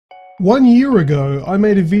1 year ago, I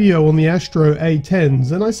made a video on the ASTRO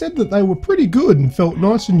A10s and I said that they were pretty good and felt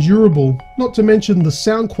nice and durable, not to mention the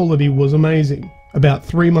sound quality was amazing. About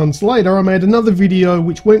 3 months later, I made another video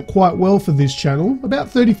which went quite well for this channel, about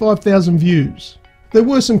 35,000 views. There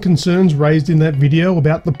were some concerns raised in that video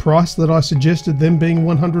about the price that I suggested them being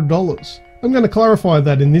 $100. I'm going to clarify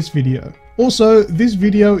that in this video. Also, this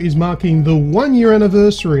video is marking the 1 year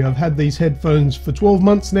anniversary. I've had these headphones for 12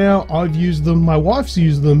 months now. I've used them, my wife's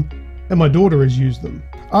used them, and my daughter has used them.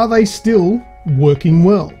 Are they still working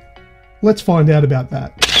well? Let's find out about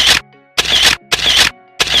that.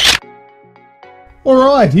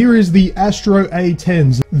 Alright, here is the ASTRO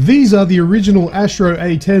A10s. These are the original ASTRO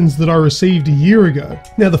A10s that I received a year ago.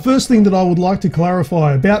 Now the first thing that I would like to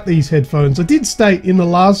clarify about these headphones, I did state in the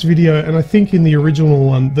last video and I think in the original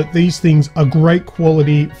one that these things are great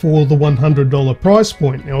quality for the $100 price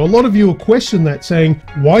point. Now a lot of you will question that, saying,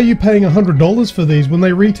 why are you paying $100 for these when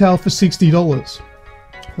they retail for $60?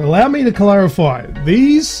 Allow me to clarify,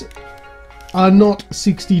 these are not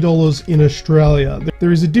 $60 in Australia.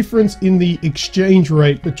 There is a difference in the exchange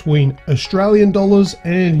rate between Australian dollars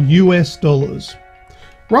and US dollars.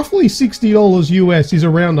 Roughly $60 US is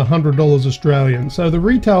around $100 Australian, so the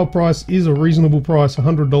retail price is a reasonable price,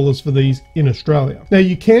 $100 for these in Australia. Now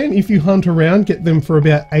you can, if you hunt around, get them for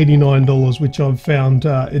about $89, which I've found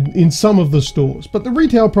in some of the stores, but the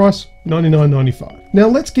retail price, $99.95. Now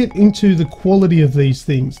let's get into the quality of these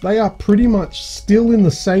things. They are pretty much still in the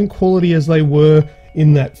same quality as they were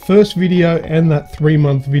in that first video and that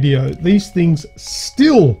 3-month video. These things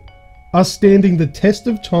still are standing the test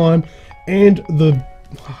of time and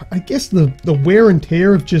I guess the wear and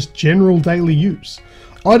tear of just general daily use.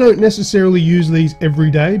 I don't necessarily use these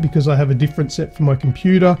every day because I have a different set for my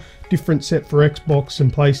computer, different set for Xbox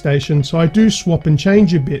and PlayStation, so I do swap and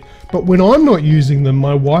change a bit. But when I'm not using them,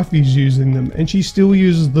 my wife is using them and she still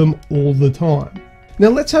uses them all the time. Now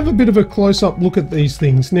let's have a bit of a close-up look at these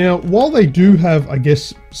things. Now while they do have, I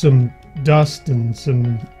guess, some dust and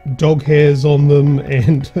some dog hairs on them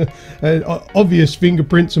and obvious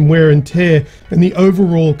fingerprints and wear and tear, and the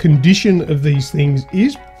overall condition of these things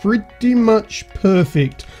is pretty much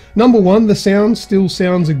perfect. Number one, the sound still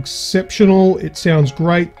sounds exceptional. It sounds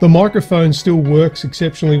great. The microphone still works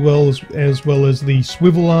exceptionally well, as well as the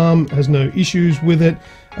swivel arm has no issues with it.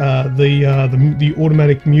 The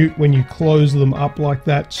automatic mute when you close them up like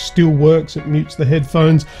that still works. It mutes the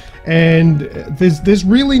headphones, and there's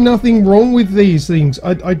really nothing wrong with these things.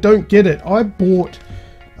 I don't get it. I bought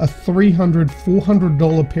a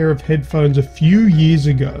 $400 pair of headphones a few years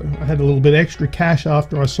ago. I had a little bit extra cash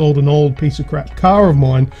after I sold an old piece of crap car of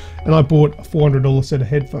mine, and I bought a $400 set of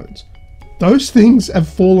headphones. Those things have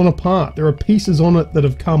fallen apart. There are pieces on it that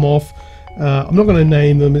have come off. I'm not going to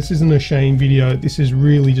name them. This isn't a shame video. This is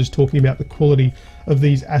really just talking about the quality of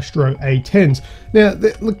these ASTRO A10s. Now,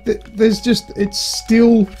 look, it's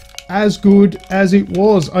still as good as it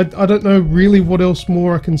was. I don't know really what else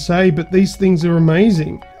more I can say, but these things are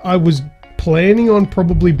amazing. I was planning on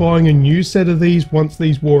probably buying a new set of these once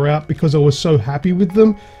these wore out because I was so happy with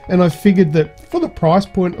them, and I figured that for the price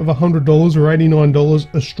point of $100 or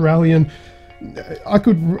 $89 Australian, I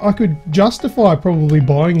could justify probably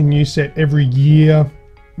buying a new set every year,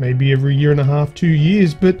 maybe every year and a half, 2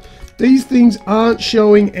 years, but these things aren't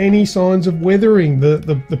showing any signs of weathering.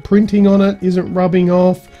 The printing on it isn't rubbing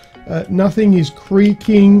off, nothing is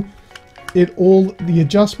creaking. The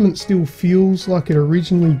adjustment still feels like it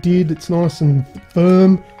originally did. It's nice and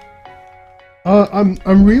firm.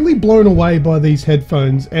 I'm really blown away by these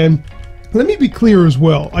headphones, and let me be clear as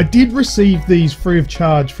well, I did receive these free of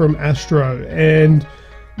charge from ASTRO, and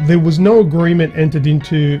there was no agreement entered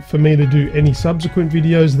into for me to do any subsequent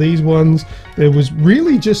videos. These ones, there was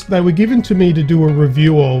really just, they were given to me to do a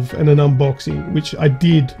review of and an unboxing, which I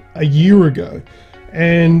did a year ago.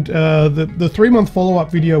 And the 3-month follow-up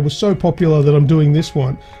video was so popular that I'm doing this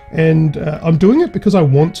one, and I'm doing it because I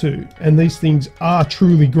want to, and these things are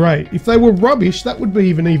truly great. If they were rubbish, that would be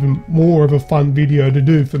even more of a fun video to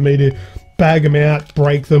do, for me to bag them out,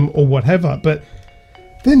 break them, or whatever, but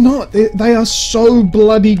they're not. They are so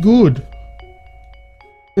bloody good.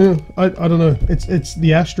 I don't know, it's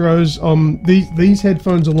the Astros. These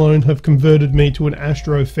headphones alone have converted me to an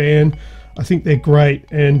Astro fan. I think they're great,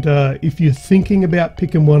 and if you're thinking about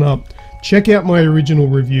picking one up, check out my original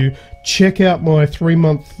review, check out my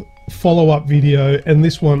 3-month follow-up video, and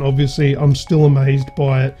this one, obviously, I'm still amazed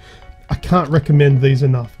by it. I can't recommend these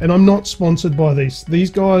enough, and I'm not sponsored by these.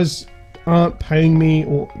 These guys aren't paying me,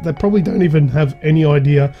 or they probably don't even have any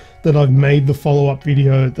idea that I've made the follow-up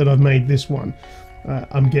video, that I've made this one,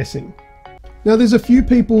 I'm guessing. Now there's a few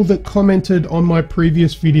people that commented on my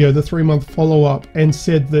previous video, the 3-month follow-up, and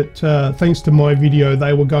said that thanks to my video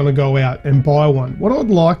they were going to go out and buy one. What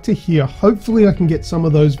I'd like to hear, hopefully I can get some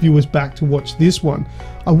of those viewers back to watch this one.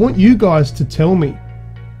 I want you guys to tell me,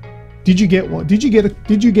 did you get one? Did you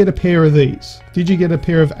get a pair of these? Did you get a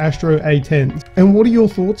pair of ASTRO A10s? And what are your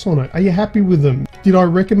thoughts on it? Are you happy with them? Did I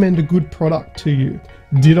recommend a good product to you?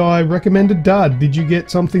 Did I recommend a dud? Did you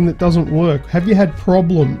get something that doesn't work? Have you had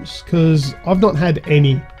problems? Because I've not had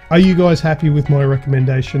any. Are you guys happy with my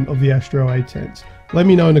recommendation of the ASTRO A10s? Let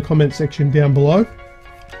me know in the comment section down below.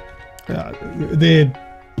 They're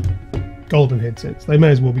golden headsets. They may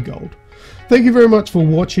as well be gold. Thank you very much for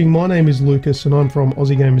watching. My name is Lucas and I'm from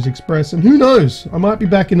Aussie Gamers Express, and who knows, I might be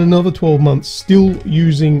back in another 12 months still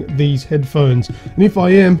using these headphones, and if I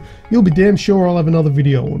am, you'll be damn sure I'll have another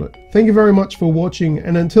video on it. Thank you very much for watching,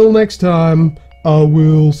 and until next time, I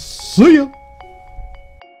will see ya!